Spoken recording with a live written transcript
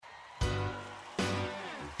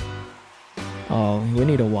Oh, we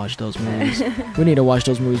need to watch those movies. We need to watch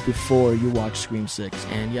those movies before you watch Scream 6.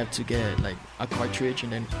 And you have to get like a cartridge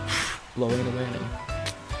and then blow it away. And then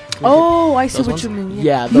oh, I see what you mean.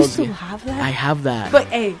 Yeah, you still have that? I have that. But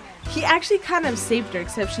hey, he actually kind of saved her,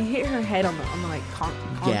 except she hit her head on the like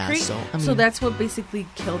concrete. Yeah, so that's what basically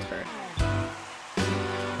killed her.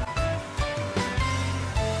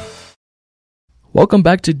 Welcome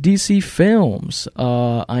back to DC Films.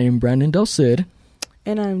 I am Brandon Del Cid.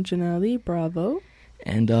 And I'm Janelly, bravo.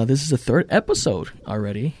 And this is the third episode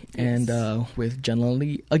already. Yes. And with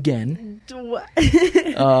Janelly again. What?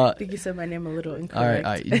 I think you said my name a little incorrect.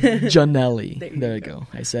 All right. Janelly. there you go.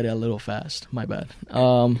 I said it a little fast. My bad.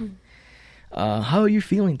 How are you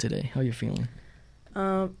feeling today? How are you feeling?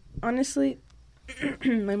 Honestly,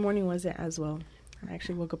 my morning wasn't as well. I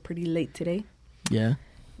actually woke up pretty late today. Yeah?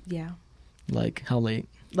 Yeah. Like, how late?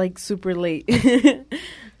 Like, super late.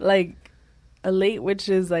 Like, a late, which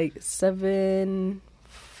is like 7:50,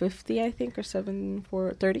 I think, or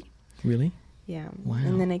 7:30. Really? Yeah. Wow.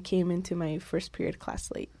 And then I came into my first period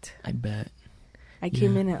class late. I bet. I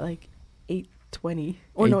came in at like 8:20.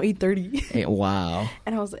 Or no, 8:30. Wow.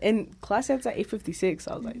 And I was, and class ends at 8:56.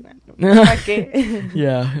 So I was like, nah, fuck it.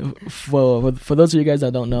 Yeah. For those of you guys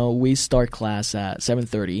that don't know, we start class at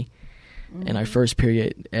 7:30. And our first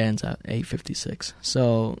period ends at 8:56.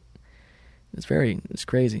 So it's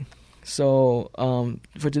crazy. So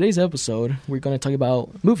for today's episode, we're going to talk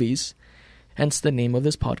about movies, hence the name of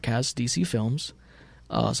this podcast, DC Films.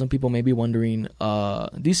 Some people may be wondering,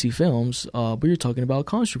 DC Films, but you're talking about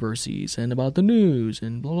controversies and about the news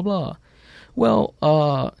and blah, blah, blah.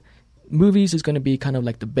 Well, movies is going to be kind of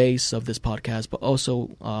like the base of this podcast, but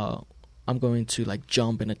also I'm going to like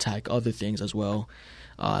jump and attack other things as well.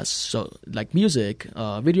 So like music,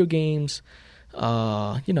 video games,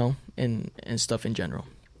 and stuff in general.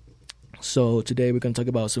 So today we're going to talk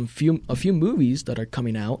about a few movies that are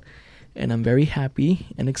coming out, and I'm very happy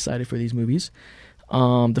and excited for these movies.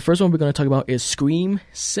 The first one we're going to talk about is Scream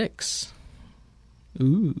 6.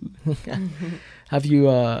 Ooh. Have you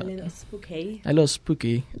a little spooky. A little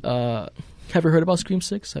spooky. Have you heard about Scream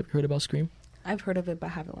 6? Have you heard about Scream? I've heard of it, but I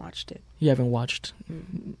haven't watched it. You haven't watched?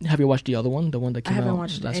 Have you watched the other one? The one that came out I haven't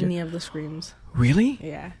watched any year? of the Screams. Really?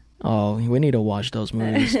 Yeah. Oh, we need to watch those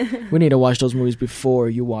movies. We need to watch those movies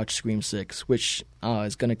before you watch Scream 6, which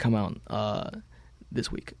is going to come out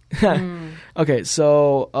this week. Okay,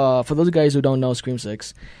 so for those guys who don't know Scream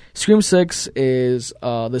 6 is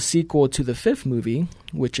the sequel to the fifth movie,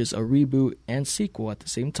 which is a reboot and sequel at the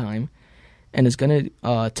same time, and it's going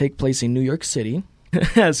to take place in New York City.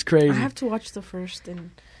 That's crazy. I have to watch the first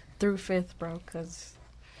and through fifth, bro, because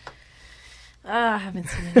I haven't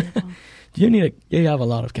seen any of them. You have a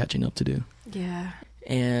lot of catching up to do. Yeah.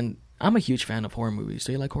 And I'm a huge fan of horror movies.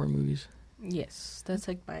 Do you like horror movies? Yes, that's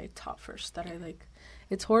like my top first that I like.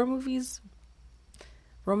 It's horror movies,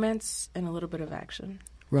 romance, and a little bit of action.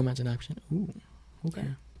 Romance and action. Ooh, okay.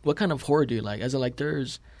 Yeah. What kind of horror do you like? As in, like,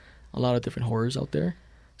 there's a lot of different horrors out there.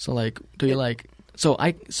 So, like, do you like? So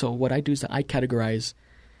what I do is that I categorize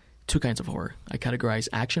two kinds of horror. I categorize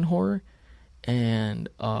action horror and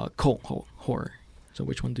cult horror. So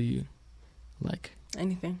which one do you like?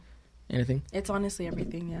 Anything. It's honestly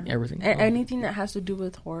everything, yeah. Everything. Anything that has to do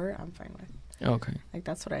with horror, I'm fine with. Okay. Like,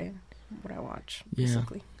 that's what I watch, yeah.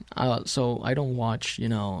 basically. So I don't watch,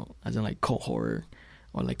 as in like cult horror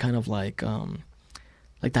or like kind of like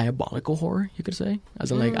diabolical horror, you could say.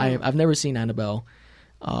 As in like I've never seen Annabelle.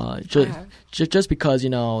 Just because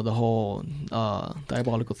the whole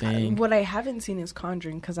diabolical thing. What I haven't seen is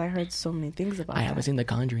Conjuring, because I heard so many things about it. I haven't seen The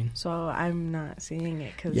Conjuring, so I'm not seeing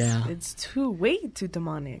it because it's way too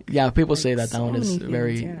demonic. Yeah, people say that so one is things,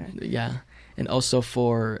 very and also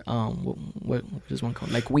for what is one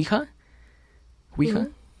called, like Ouija?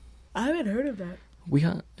 I haven't heard of that.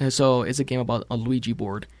 Ouija. So it's a game about a Luigi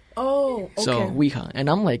board. Oh, okay. So Ouija,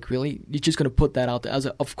 and I'm like, really? You're just gonna put that out there?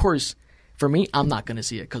 Of course. For me, I'm not going to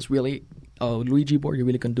see it because really, Luigi board, you're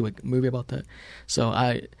really going to do a movie about that? So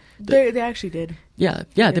They actually did. Yeah,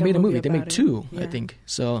 they made a movie. They made two, yeah. I think.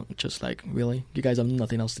 So just like, really? You guys have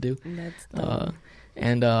nothing else to do? That's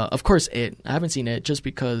and of course, I haven't seen it just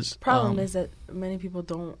because... Problem is that many people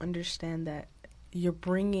don't understand that you're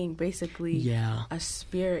bringing basically a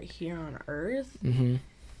spirit here on Earth. Mm-hmm.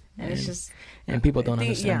 And it's just, and people don't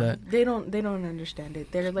understand that. They don't understand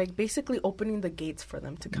it. They're like basically opening the gates for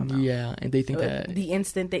them to come out. Yeah, and they think that the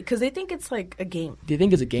instant because they think it's like a game. They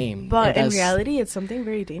think it's a game, but in reality, it's something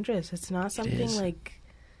very dangerous. It's not something it like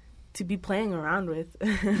to be playing around with.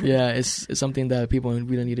 Yeah, it's something that people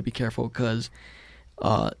really need to be careful because,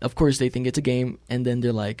 of course, they think it's a game, and then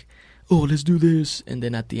they're like, oh, let's do this, and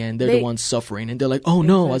then at the end they're the ones suffering, and they're like, oh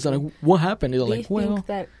no, I was like, what happened? They're like, well, think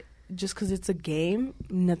that just because it's a game,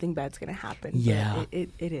 nothing bad's gonna happen. Yeah,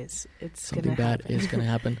 it is. It's something bad is gonna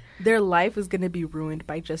happen. Their life is gonna be ruined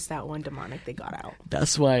by just that one demonic they got out.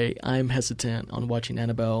 That's why I'm hesitant on watching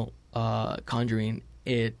Annabelle, Conjuring.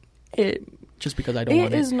 It just because I don't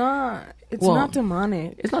want it. It's not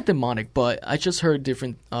demonic. It's not demonic, but I just heard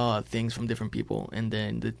different things from different people, and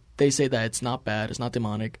then they say that it's not bad, it's not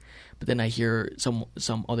demonic. But then I hear some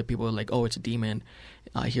other people like, oh, it's a demon.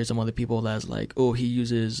 I hear some other people that's like, oh, he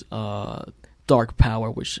uses dark power,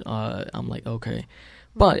 which I'm like, okay.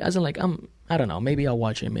 But as in like, I don't know, maybe I'll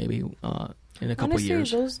watch it maybe in a couple Honestly,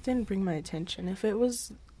 years. those didn't bring my attention. If it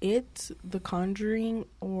was The Conjuring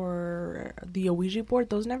or the Ouija board,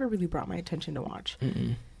 those never really brought my attention to watch.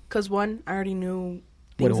 Because one, I already knew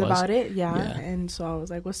things about it, yeah, and so I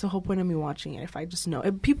was like, what's the whole point of me watching it if I just know?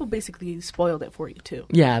 People basically spoiled it for you too.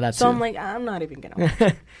 Yeah, that's so. I'm like, I'm not even gonna watch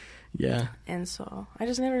it. Yeah. And so I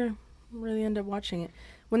just never really end up watching it.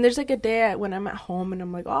 When there's like a day when I'm at home and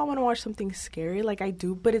I'm like, oh, I want to watch something scary, like I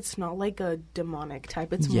do, but it's not like a demonic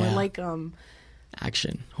type. It's more like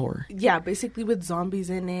action horror. Yeah, basically with zombies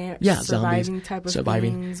in it. Yeah, surviving zombies, type of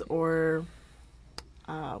things, or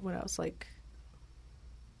what else? Like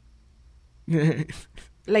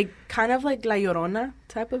kind of like La Llorona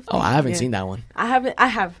type of thing. Oh, I haven't seen that one. I haven't. I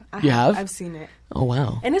have. You have? I've seen it. Oh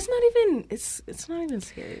wow! And it's not even. It's not even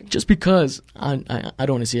scary. Just because I don't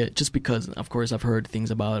want to see it. Just because, of course, I've heard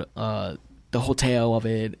things about the hotel of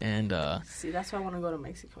it, and see, that's why I want to go to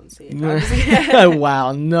Mexico and see it.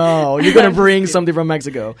 Wow, no, you're gonna bring something from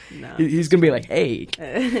Mexico. No, he's gonna be like, hey,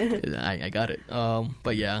 I got it.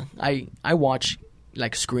 But yeah, I watch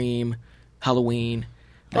like Scream, Halloween.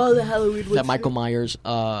 Like, the Halloween ones. That Michael Myers,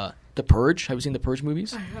 The Purge. Have you seen the Purge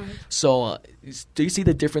movies? I have. So, do you see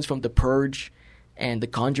the difference from The Purge and The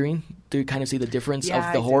Conjuring? Do you kind of see the difference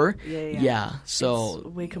of the horror? Yeah. So it's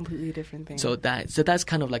way completely different thing. So that's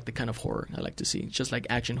kind of like the kind of horror I like to see. Just like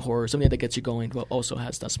action horror, something that gets you going, but also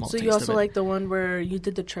has that small. So taste you also of it. like the one where you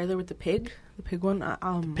did the trailer with the pig one?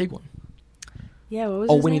 Pig one. Yeah, what was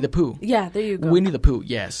Oh, his Winnie name? the Pooh. Yeah, there you go. Winnie the Pooh.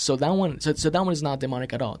 Yes. So that one. So that one is not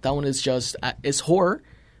demonic at all. That one is just it's horror.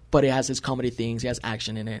 But it has its comedy things. It has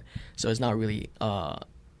action in it, so it's not really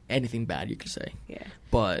anything bad, you could say. Yeah.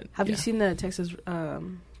 But have you seen the Texas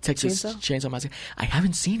Chainsaw Massacre? I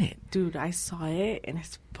haven't seen it, dude. I saw it and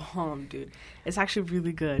it's bomb, dude. It's actually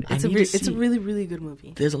really good. It's a really really good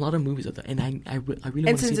movie. There's a lot of movies of that, and I really want to see that.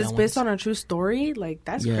 And since it's based on a true story, like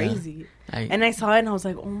that's crazy. And I saw it and I was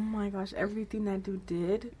like, oh my gosh, everything that dude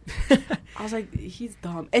did. I was like, he's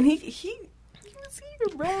dumb, and he was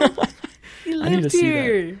here, bro. He lived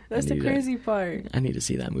here. That's the crazy part. I need to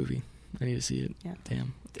see that movie. I need to see it. Yeah.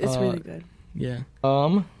 Damn. It's really good. Yeah.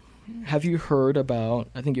 Have you heard about?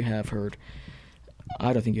 I think you have heard.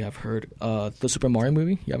 I don't think you have heard the Super Mario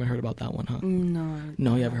movie. You haven't heard about that one, huh?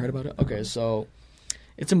 No, you haven't heard about it. Okay, so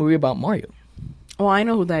it's a movie about Mario. Well, I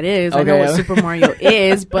know who that is. Okay. I know what Super Mario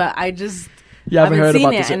is, but I just haven't heard seen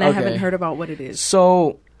about it, this. and I haven't heard about what it is.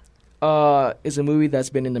 So. It's a movie that's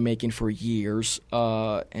been in the making for years,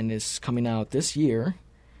 and is coming out this year.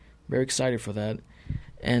 Very excited for that.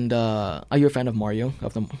 And are you a fan of Mario,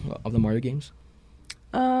 of the Mario games?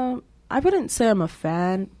 I wouldn't say I'm a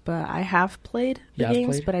fan, but I have played the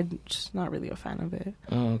games, played? but I'm just not really a fan of it.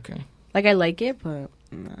 Oh, okay. Like I like it, but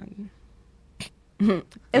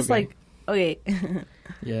it's like okay.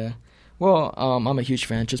 Yeah. Well, I'm a huge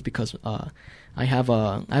fan just because I have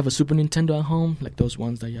a Super Nintendo at home, like those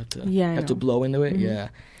ones that you have to blow into it. Mm-hmm. Yeah,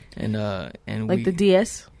 and like the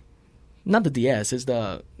DS. Not the DS. It's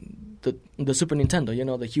the Super Nintendo. You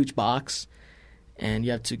know, the huge box, and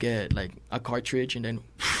you have to get like a cartridge and then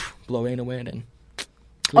blow it away and then.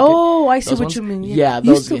 Oh, I see what you mean. Yeah,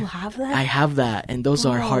 those. You still have that? I have that, and those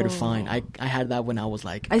are hard to find. I had that when I was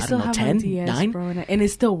like I don't know, 10, DS, 9, bro, and it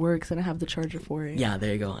still works, and I have the charger for it. Yeah,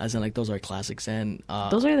 there you go. As in, like those are classics, and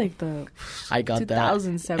those are like the I got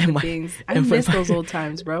 2007 things. I miss those old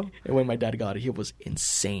times, bro. And when my dad got it, he was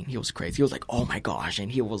insane. He was crazy. He was like, "Oh my gosh!" And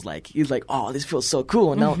he's like, "Oh, this feels so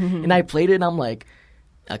cool." And now, and I played it, and I'm like,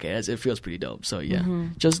 "Okay, it feels pretty dope." So yeah,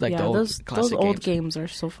 just like the old classic those old games are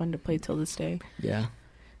so fun to play till this day. Yeah.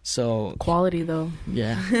 So quality though.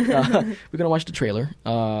 Yeah. We're gonna watch the trailer.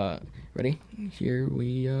 Ready? Here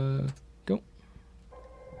we go.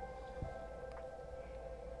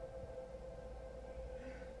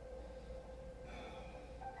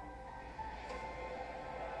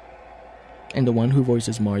 And the one who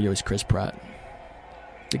voices Mario is Chris Pratt,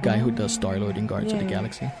 the guy who does Star-Lord in Guardians of the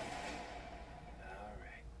Galaxy.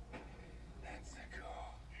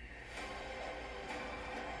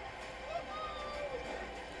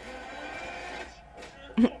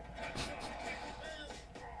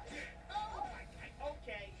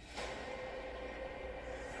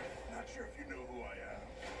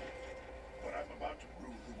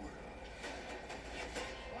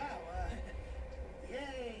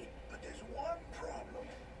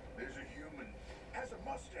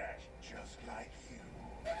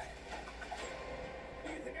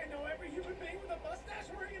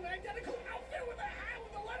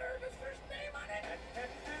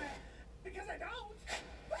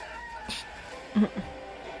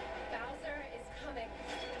 Bowser is coming.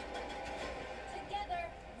 Together,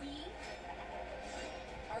 we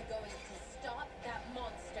are going to stop that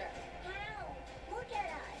monster. How? Look at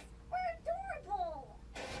us. We're adorable.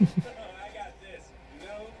 I got this.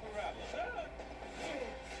 No problem.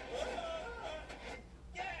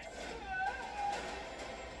 Yes!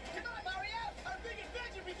 Come on, Mario! Our big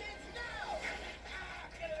adventure begins now!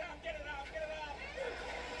 Get it out, get it out, get it out!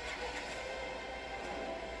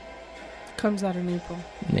 Comes out in April.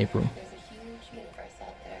 In April. There's a huge universe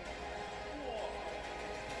out there.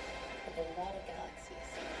 With a lot of galaxies.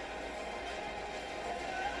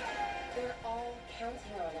 They're all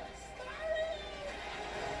counting on us.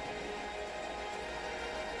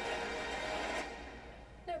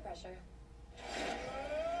 No pressure.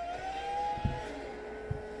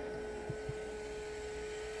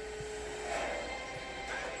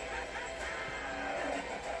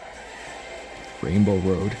 Rainbow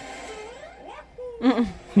Road.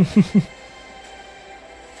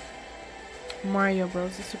 Mario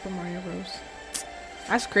Bros. The Super Mario Bros.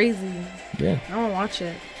 That's crazy. Yeah. I want to watch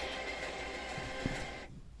it.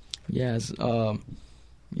 Yes.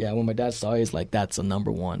 Yeah, when my dad saw it, he's like, that's a number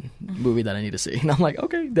one movie that I need to see. And I'm like,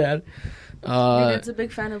 okay, Dad. Your dad's a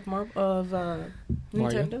big fan of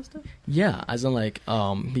Nintendo stuff? Yeah, as in like,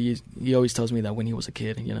 he always tells me that when he was a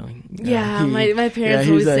kid, you know. Yeah, my parents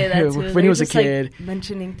always say that too. When he was a kid. Like,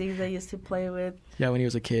 mentioning things I used to play with. Yeah, when he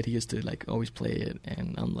was a kid, he used to like always play it.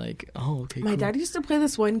 And I'm like, oh, okay, My cool. dad used to play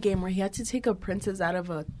this one game where he had to take a princess out of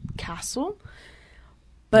a castle.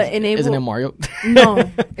 But Isn't it Mario? No,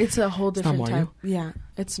 it's a whole different not Mario? type. Yeah,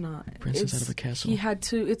 it's not. Princess out of a castle. He had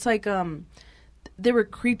to. It's like they were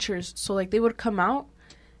creatures, so like they would come out,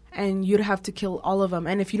 and you'd have to kill all of them.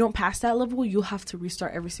 And if you don't pass that level, you'll have to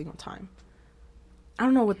restart every single time. I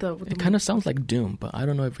don't know what the. It kind of sounds like Doom, but I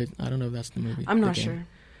don't know if that's the movie. I'm not game. sure.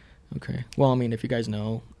 Okay. Well, I mean, if you guys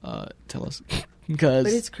know, tell us. Because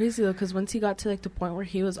But it's crazy though, because once he got to like the point where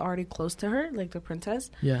he was already close to her, like the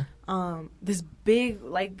princess, yeah, this big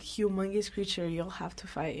like humongous creature you'll have to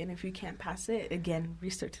fight, and if you can't pass it, again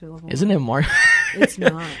restart to the level. Isn't it Mario? It's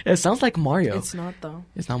not. It sounds like Mario. It's not though.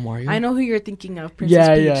 It's not Mario. I know who you're thinking of, Princess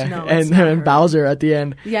Peach. Yeah. No, it's and not her. Bowser at the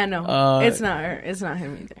end. Yeah, no, it's not her. It's not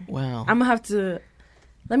him either. Wow. I'm gonna have to.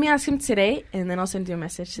 Let me ask him today, and then I'll send you a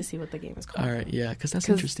message to see what the game is called. All right, yeah, because that's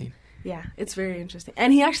interesting. Yeah, it's very interesting.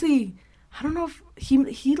 And he actually, I don't know if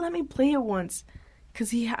he let me play it once,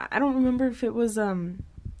 because I don't remember if it was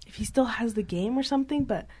if he still has the game or something,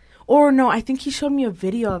 or no, I think he showed me a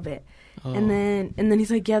video of it. Oh. And then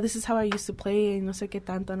he's like, yeah, this is how I used to play, and no sé qué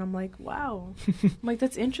tanto, and I'm like, wow, I'm like,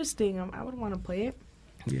 that's interesting. I would want to play it.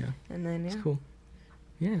 Yeah. And then That's cool.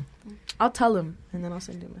 Yeah. I'll tell him, and then I'll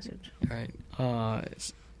send you a message. All right.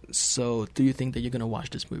 So, do you think that you're gonna watch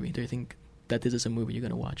this movie? Do you think that this is a movie you're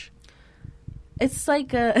gonna watch? It's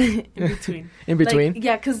like in between. In between? Like,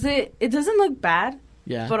 yeah, because it doesn't look bad.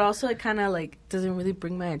 Yeah. But also it kind of like doesn't really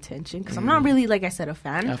bring my attention because I'm not really, like I said, a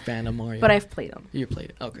fan. A fan of Mario. But I've played them. You played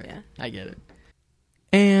it. Okay. Yeah. I get it.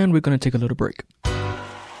 And we're gonna take a little break.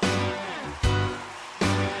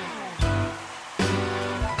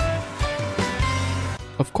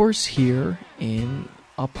 Of course, here in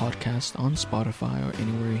a podcast on Spotify or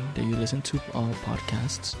anywhere that you listen to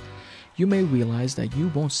podcasts, you may realize that you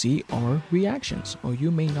won't see our reactions, or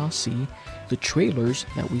you may not see the trailers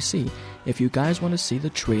that we see. If you guys want to see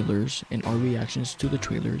the trailers and our reactions to the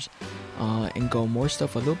trailers, and go more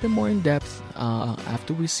stuff a little bit more in depth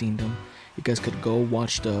after we've seen them, you guys could go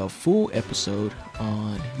watch the full episode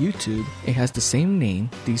on YouTube. It has the same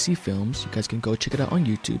name, DC Films. You guys can go check it out on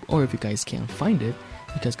YouTube, or if you guys can't find it,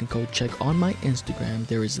 you guys can go check on my Instagram.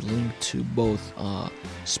 There is a link to both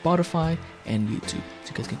Spotify and YouTube, so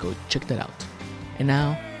you guys can go check that out. And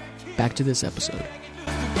now, back to this episode.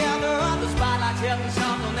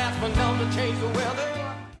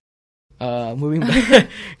 Moving back,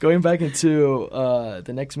 going back into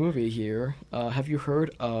the next movie here. Have you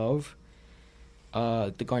heard of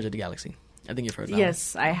the Guardians of the Galaxy? I think you've heard of that.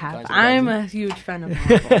 Yes, I have. Guardians of the I'm Galaxy. a huge fan of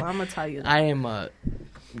Marvel. I'm going to tell you that. I am,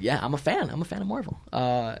 I'm a fan. I'm a fan of Marvel.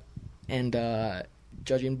 And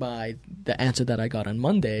judging by the answer that I got on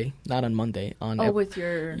Monday, not on Monday, on with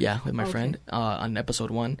your... yeah, with my Okay. friend on episode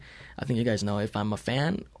 1, I think you guys know if I'm a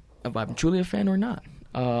fan, if I'm truly a fan or not.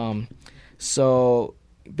 So,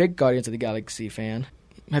 big Guardians of the Galaxy fan.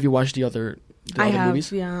 Have you watched the other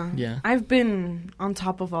movies? Yeah. I've been on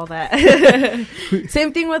top of all that.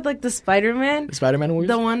 Same thing with like the Spider-Man. The Spider-Man movies?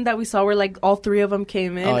 The one that we saw where like all three of them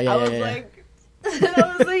came in. Oh, yeah, I was yeah. like,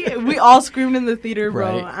 I was like, we all screamed in the theater,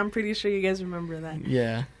 bro. Right. I'm pretty sure you guys remember that.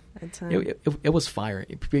 Yeah. It was fire.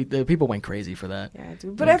 The people went crazy for that. Yeah,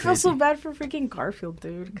 dude. But I feel so bad for freaking Garfield,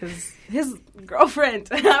 dude, because his girlfriend.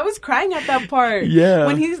 I was crying at that part. Yeah.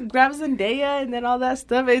 When he grabs Zendaya and then all that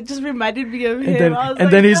stuff, it just reminded me of him.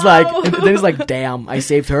 And then he's like, damn, I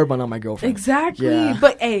saved her, but not my girlfriend. Exactly. Yeah.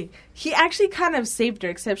 But hey, he actually kind of saved her,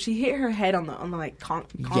 except she hit her head on the like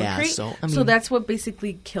concrete. Yeah, so that's what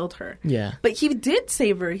basically killed her. Yeah. But he did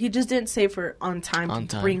save her. He just didn't save her on time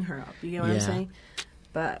to bring her up. You know what I'm saying?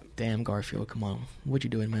 But damn, Garfield, come on, what you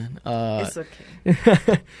doing, man? It's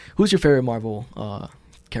okay. Who's your favorite Marvel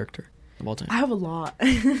character of all time? I have a lot.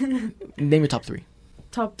 Name your top 3.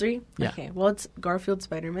 Top 3? Yeah. Okay. Well, it's Garfield,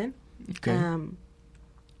 Spider-Man. Okay.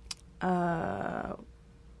 I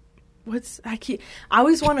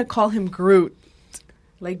always want to call him Groot.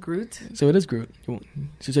 Like Groot. So it is Groot.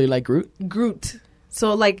 So you like Groot? Groot.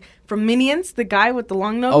 So like from Minions, the guy with the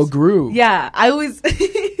long nose. Oh, Groot. Yeah, I always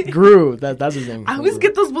Groot. That's his name. I always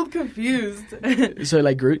get those both confused. So you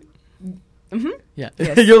like Groot? Mm-hmm. Yeah.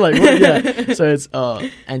 Yes. You're like, what? Yeah. So it's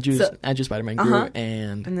Andrew Spider-Man, Groot,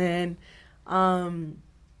 and then I'm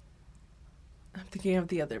thinking of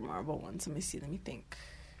the other Marvel ones. Let me think.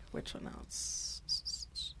 Which one else?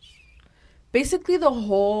 Basically the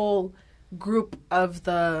whole group of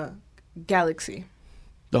the galaxy.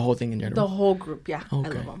 The whole thing in general? The whole group, yeah. Okay.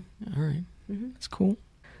 I love them. All right. Mm-hmm. That's cool.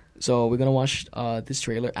 So we're going to watch this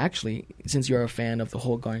trailer. Actually, since you're a fan of the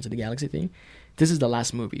whole Guardians of the Galaxy thing, this is the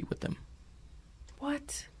last movie with them.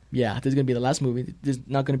 What? Yeah, this is going to be the last movie. There's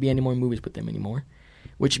not going to be any more movies with them anymore,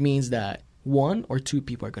 which means that 1 or 2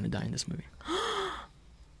 people are going to die in this movie.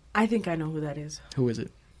 I think I know who that is. Who is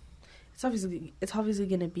it? It's obviously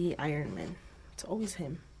going to be Iron Man. It's always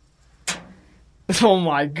him. Oh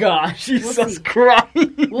my gosh, Jesus see. Christ.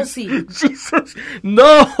 We'll see. Jesus.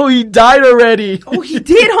 No, he died already. Oh, he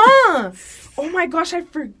did, huh? Oh my gosh, I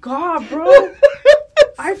forgot, bro.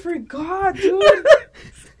 I forgot, dude.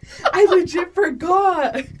 I legit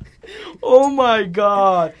forgot. Oh my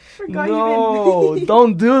God. Forgot No,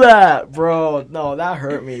 don't do that, bro. No, that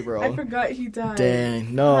hurt me, bro. I forgot he died.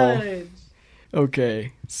 Dang, no. God.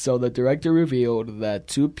 Okay, so the director revealed that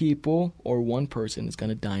 2 people or 1 person is going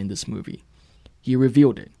to die in this movie. He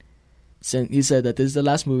revealed it. He said that this is the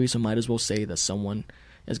last movie, so might as well say that someone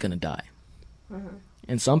is going to die. Uh-huh.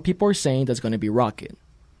 And some people are saying that's going to be Rocket,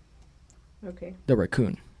 Okay. the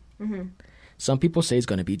raccoon. Mm-hmm. Some people say it's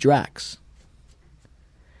going to be Drax.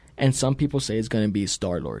 And some people say it's going to be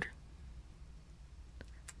Star-Lord.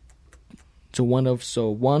 So 1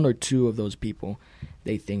 or 2 of those people,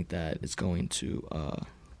 they think that it's going to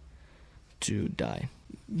die.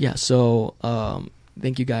 Yeah, so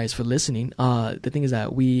thank you guys for listening. The thing is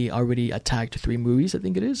that we already attacked 3 movies, I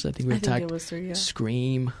think it is. I think we attacked it was 3, yeah.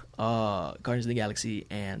 Scream, Guardians of the Galaxy,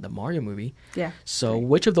 and the Mario movie. Yeah. So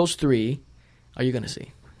which of those 3 are you going to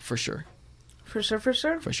see? For sure. For sure. For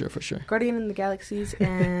sure. Guardian in the Galaxies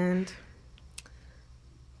and...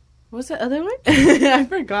 What was the other one? I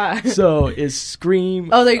forgot. So it's Scream.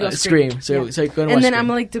 Oh, there you go. Scream. So, yeah. so you're going to watch And then Scream. I'm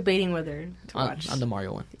like debating whether to watch. On the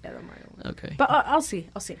Mario one. Yeah, the Mario one. Okay. But I'll see.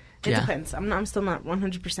 It Yeah. depends. I'm still not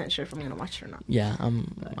 100% sure if I'm going to watch it or not. Yeah,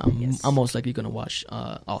 yes. I'm most likely going to watch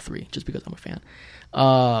all 3 just because I'm a fan.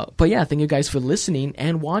 But yeah, thank you guys for listening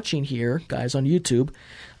and watching here, guys, on YouTube.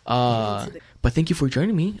 But thank you for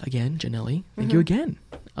joining me again, Janelly. Thank you again.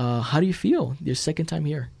 How do you feel? Your second time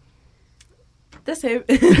here. The same.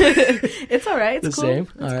 It's all right. It's The cool. same?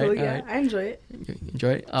 It's All right, cool. Yeah, all right. I enjoy it. You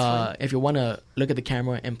enjoy it? If you want to look at the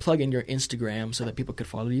camera and plug in your Instagram so that people could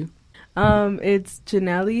follow you. It's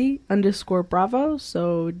Janelly _Bravo.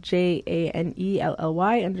 So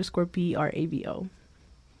JANELLY_BRAVO.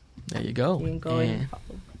 There you go. You can go and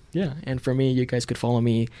follow. Yeah, and for me, you guys could follow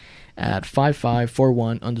me at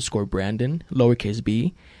 5541_Brandon, lowercase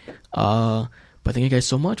b. But thank you guys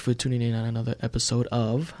so much for tuning in on another episode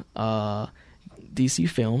of DC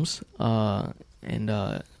Films and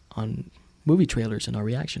on movie trailers and our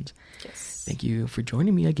reactions. Yes. Thank you for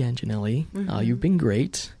joining me again, Janelly. You've been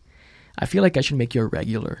great. I feel like I should make you a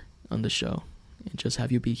regular on the show and just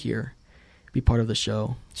have you be here, be part of the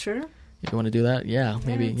show. Sure. If you want to do that, yeah,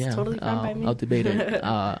 maybe, it's yeah. totally fine by me. I'll debate it.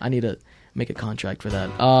 I need to make a contract for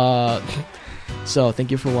that. So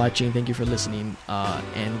thank you for watching. Thank you for listening.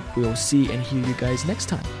 And we'll see and hear you guys next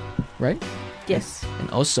time, right? Yes.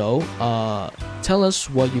 And also, tell us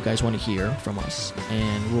what you guys want to hear from us,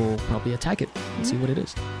 and we'll probably attack it and see what it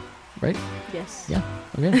is, right? Yes. Yeah.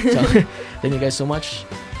 Okay. So thank you guys so much.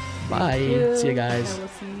 Bye. See you guys. And we'll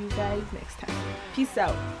see you guys next time. Peace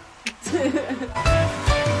out.